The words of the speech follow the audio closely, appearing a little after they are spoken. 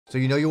So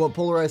you know you want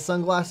polarized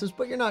sunglasses,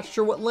 but you're not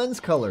sure what lens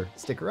color.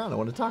 Stick around, I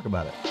want to talk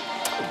about it.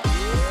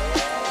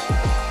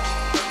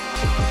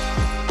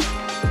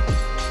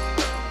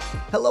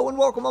 Hello and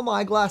welcome, I'm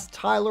Eyeglass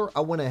Tyler. I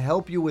want to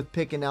help you with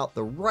picking out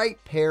the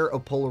right pair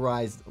of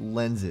polarized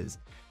lenses.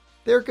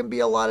 There can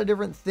be a lot of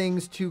different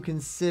things to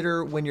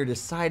consider when you're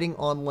deciding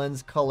on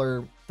lens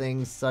color,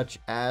 things such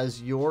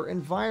as your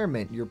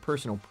environment, your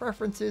personal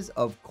preferences,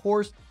 of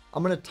course.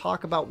 I'm going to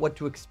talk about what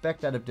to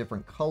expect out of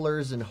different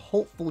colors, and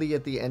hopefully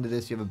at the end of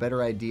this you have a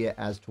better idea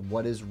as to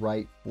what is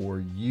right for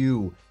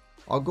you.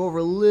 I'll go over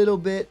a little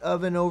bit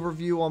of an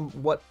overview on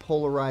what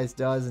Polarized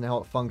does and how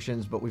it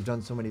functions, but we've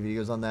done so many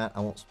videos on that, I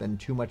won't spend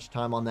too much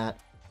time on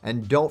that.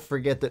 And don't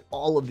forget that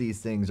all of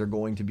these things are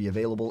going to be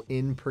available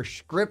in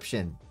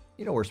prescription.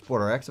 You know, we're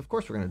SportRx, of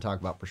course we're going to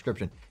talk about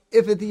prescription.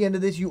 If at the end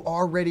of this you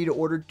are ready to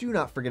order, do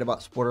not forget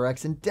about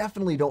SportRx, and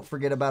definitely don't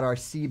forget about our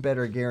See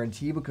Better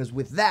guarantee, because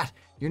with that,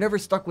 you're never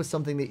stuck with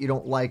something that you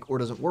don't like or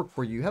doesn't work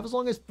for you. You have as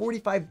long as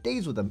 45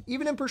 days with them,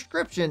 even in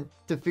prescription.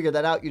 To figure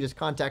that out, you just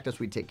contact us.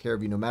 We take care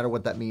of you no matter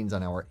what that means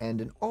on our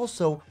end. And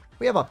also,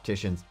 we have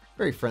opticians,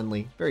 very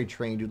friendly, very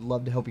trained, who'd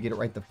love to help you get it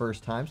right the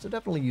first time. So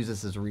definitely use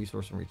this as a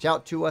resource and reach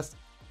out to us.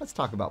 Let's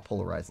talk about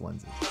polarized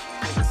lenses.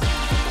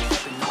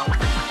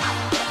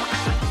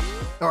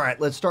 All right,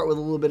 let's start with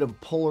a little bit of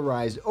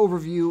polarized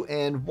overview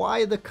and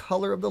why the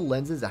color of the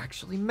lenses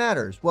actually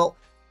matters. Well,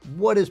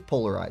 what is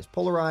polarized?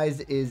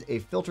 Polarized is a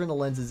filter in the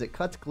lenses that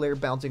cuts glare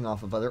bouncing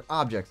off of other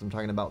objects. I'm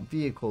talking about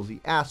vehicles,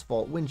 the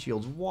asphalt,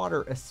 windshields,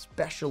 water,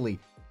 especially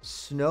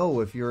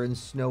snow if you're in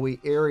snowy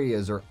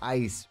areas, or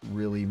ice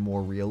really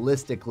more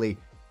realistically.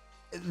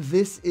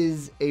 This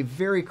is a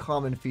very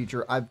common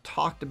feature. I've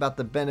talked about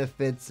the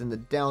benefits and the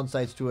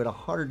downsides to it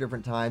 100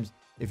 different times.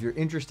 If you're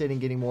interested in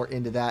getting more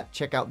into that,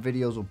 check out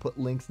videos. We'll put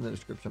links in the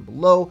description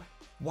below.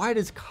 Why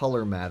does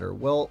color matter?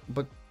 Well,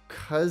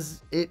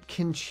 because it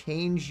can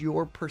change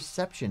your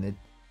perception.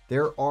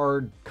 There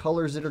are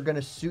colors that are going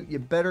to suit you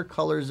better,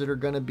 colors that are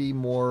going to be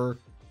more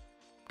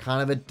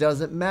kind of it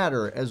doesn't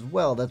matter as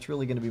well. That's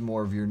really going to be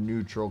more of your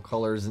neutral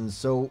colors. And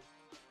so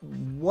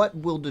what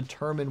will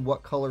determine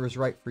what color is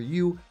right for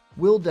you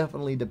will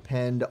definitely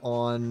depend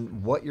on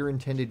what your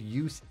intended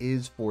use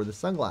is for the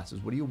sunglasses.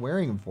 What are you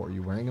wearing them for? Are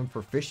you wearing them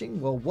for fishing?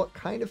 Well, what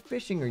kind of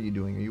fishing are you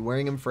doing? Are you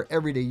wearing them for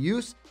everyday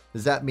use?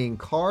 Does that mean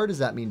car? Does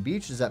that mean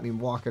beach? Does that mean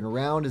walking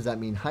around? Does that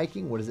mean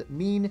hiking? What does it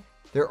mean?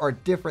 There are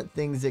different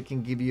things that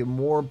can give you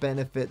more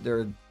benefit. There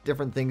are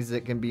different things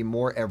that can be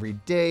more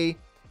everyday.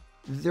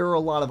 There are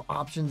a lot of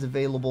options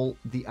available.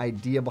 The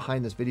idea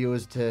behind this video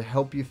is to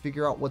help you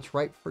figure out what's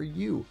right for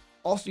you.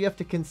 Also, you have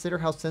to consider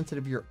how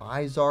sensitive your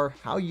eyes are,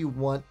 how you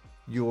want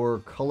your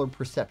color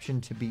perception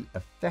to be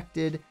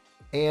affected,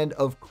 and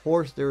of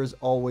course, there is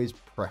always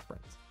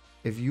preference.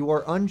 If you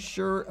are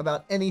unsure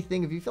about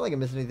anything, if you feel like I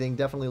missed anything,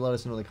 definitely let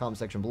us know in the comment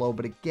section below.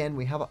 But again,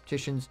 we have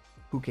opticians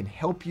who can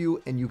help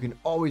you, and you can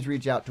always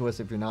reach out to us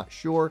if you're not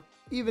sure.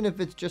 Even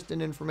if it's just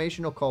an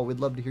informational call, we'd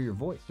love to hear your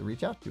voice, so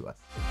reach out to us.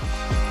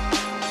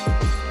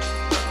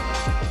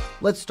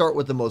 Let's start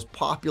with the most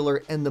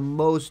popular and the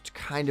most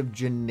kind of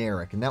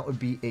generic, and that would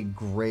be a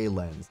gray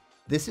lens.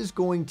 This is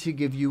going to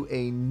give you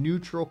a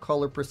neutral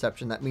color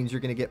perception. That means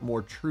you're going to get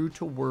more true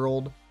to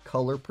world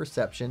color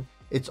perception.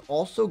 It's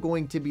also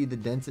going to be the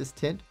densest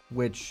tint,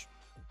 which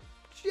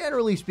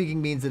generally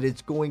speaking means that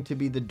it's going to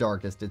be the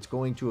darkest. It's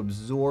going to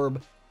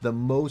absorb the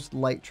most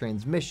light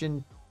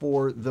transmission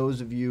for those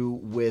of you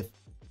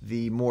with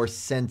the more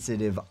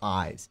sensitive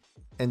eyes.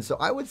 And so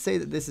I would say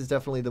that this is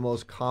definitely the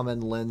most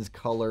common lens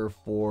color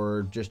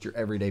for just your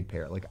everyday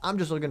pair. Like, I'm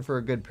just looking for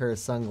a good pair of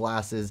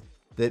sunglasses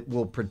that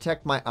will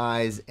protect my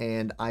eyes,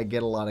 and I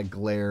get a lot of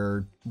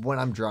glare when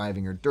I'm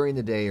driving or during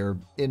the day or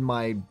in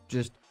my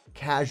just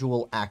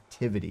casual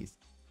activities.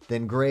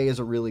 Then gray is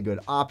a really good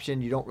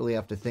option. You don't really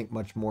have to think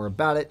much more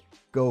about it.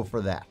 Go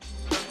for that.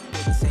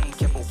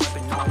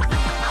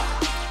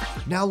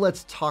 Now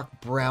let's talk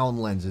brown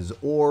lenses,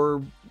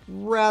 or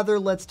rather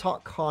let's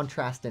talk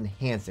contrast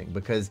enhancing,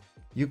 because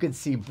you could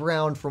see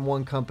brown from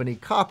one company,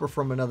 copper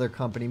from another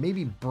company,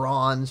 maybe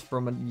bronze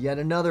from yet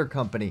another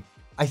company.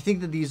 I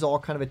think that these all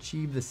kind of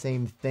achieve the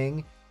same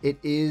thing. It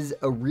is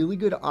a really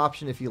good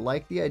option if you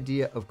like the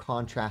idea of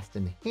contrast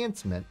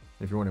enhancement.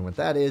 If you're wondering what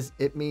that is,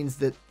 it means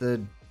that the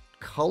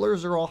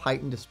colors are all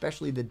heightened,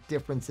 especially the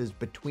differences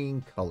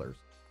between colors.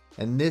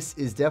 And this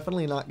is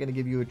definitely not going to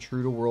give you a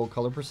true to world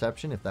color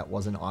perception, if that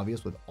wasn't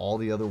obvious with all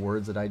the other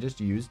words that I just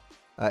used.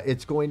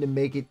 It's going to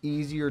make it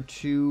easier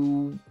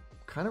to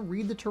kind of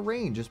read the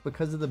terrain just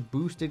because of the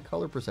boosted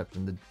color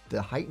perception,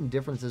 the heightened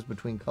differences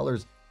between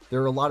colors.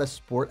 There are a lot of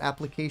sport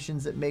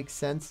applications that make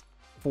sense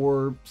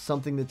for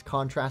something that's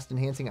contrast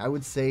enhancing. I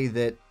would say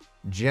that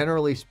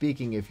generally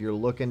speaking, if you're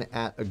looking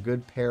at a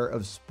good pair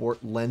of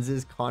sport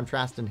lenses,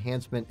 contrast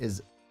enhancement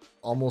is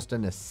almost a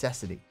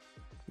necessity.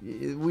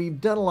 We've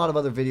done a lot of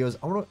other videos.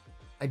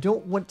 I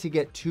don't want to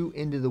get too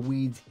into the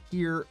weeds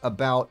here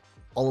about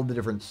all of the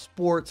different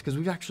sports, because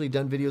we've actually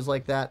done videos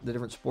like that, the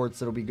different sports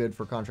that'll be good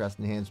for contrast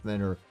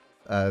enhancement, or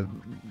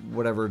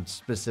whatever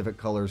specific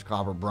colors,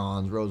 copper,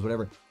 bronze, rose,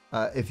 whatever.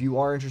 If you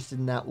are interested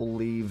in that,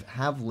 we'll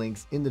have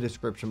links in the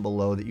description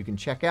below that you can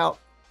check out.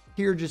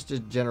 Here, just a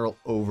general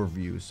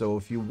overview. So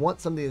if you want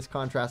something that's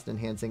contrast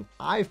enhancing,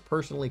 I've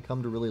personally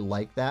come to really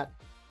like that.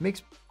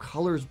 Makes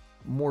colors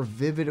more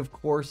vivid, of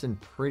course, and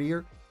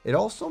prettier. It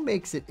also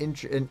makes it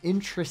an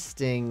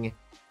interesting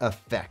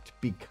effect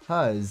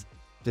because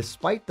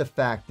despite the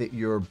fact that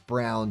your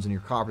browns and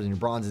your coppers and your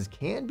bronzes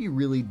can be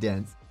really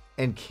dense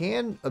and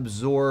can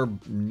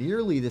absorb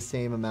nearly the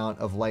same amount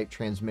of light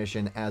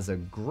transmission as a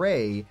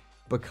gray,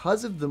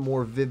 because of the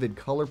more vivid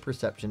color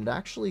perception, it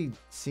actually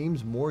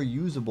seems more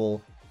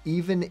usable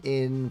even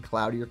in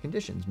cloudier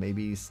conditions,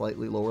 maybe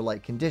slightly lower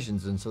light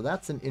conditions. And so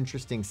that's an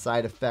interesting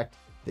side effect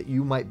that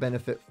you might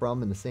benefit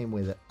from in the same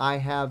way that I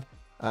have.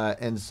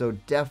 And so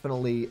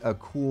definitely a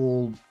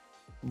cool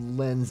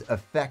lens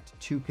effect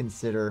to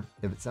consider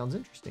if it sounds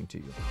interesting to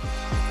you.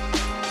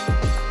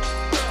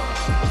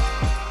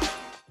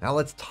 Now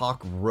let's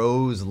talk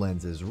rose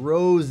lenses.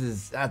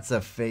 That's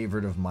a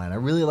favorite of mine. I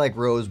really like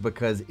rose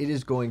because it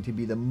is going to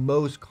be the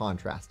most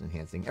contrast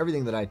enhancing.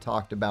 Everything that I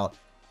talked about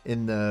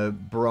in the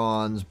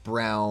bronze,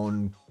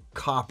 brown,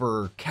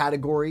 copper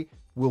category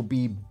will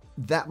be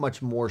that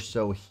much more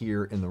so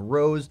here in the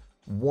rose.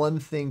 One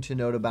thing to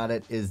note about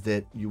it is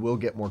that you will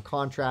get more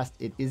contrast.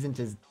 It isn't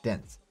as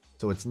dense.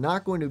 So it's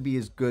not going to be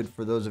as good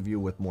for those of you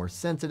with more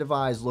sensitive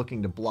eyes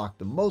looking to block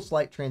the most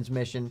light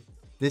transmission.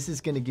 This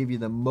is going to give you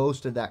the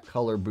most of that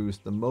color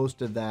boost, the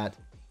most of that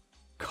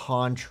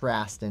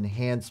contrast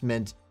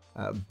enhancement,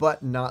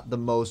 but not the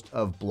most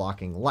of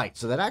blocking light.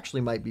 So that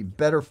actually might be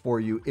better for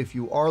you if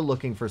you are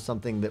looking for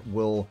something that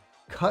will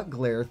cut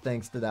glare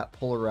thanks to that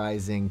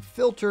polarizing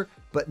filter,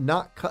 but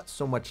not cut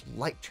so much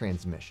light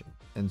transmission.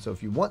 And so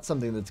if you want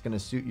something that's going to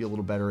suit you a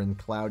little better in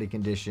cloudy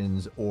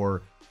conditions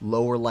or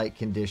lower light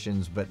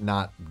conditions, but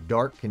not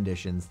dark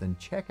conditions, then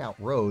check out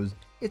rose.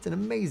 It's an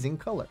amazing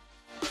color.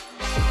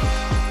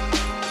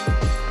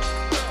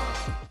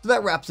 So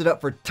that wraps it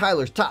up for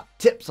Tyler's top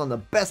tips on the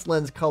best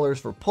lens colors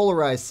for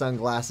polarized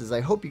sunglasses.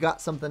 I hope you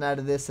got something out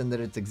of this and that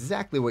it's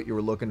exactly what you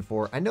were looking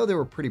for. I know they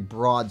were pretty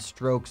broad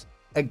strokes.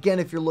 Again,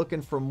 if you're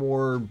looking for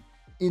more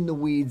in the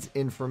weeds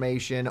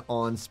information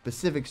on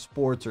specific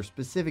sports or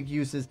specific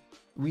uses,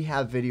 we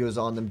have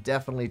videos on them.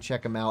 Definitely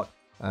check them out.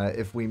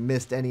 If we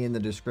missed any in the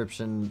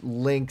description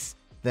links,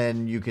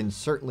 then you can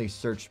certainly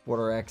search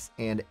SportRx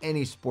and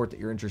any sport that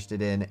you're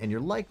interested in, and you're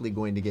likely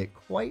going to get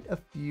quite a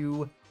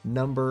few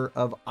number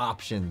of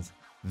options.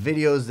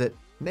 Videos that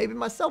maybe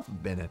myself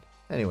have been in.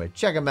 Anyway,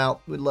 check them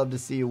out. We'd love to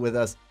see you with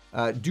us.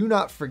 Do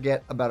not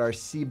forget about our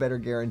See Better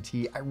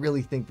guarantee. I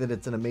really think that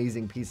it's an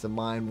amazing peace of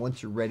mind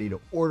once you're ready to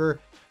order,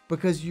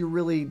 because you're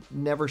really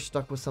never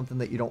stuck with something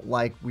that you don't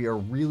like. We are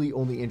really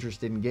only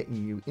interested in getting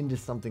you into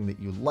something that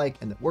you like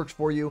and that works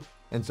for you.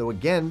 And so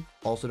again,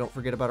 also don't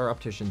forget about our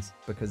opticians,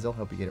 because they'll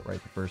help you get it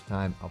right the first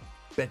time. I'll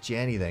bet you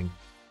anything.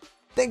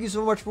 Thank you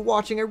so much for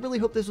watching. I really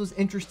hope this was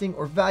interesting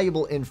or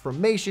valuable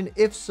information.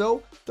 If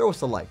so, throw us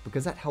a like,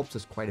 because that helps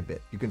us quite a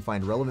bit. You can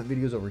find relevant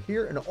videos over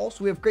here, and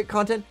also we have great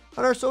content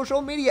on our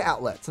social media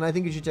outlets. And I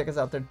think you should check us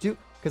out there too,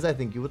 because I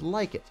think you would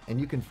like it. And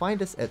you can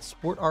find us at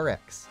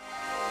SportRx.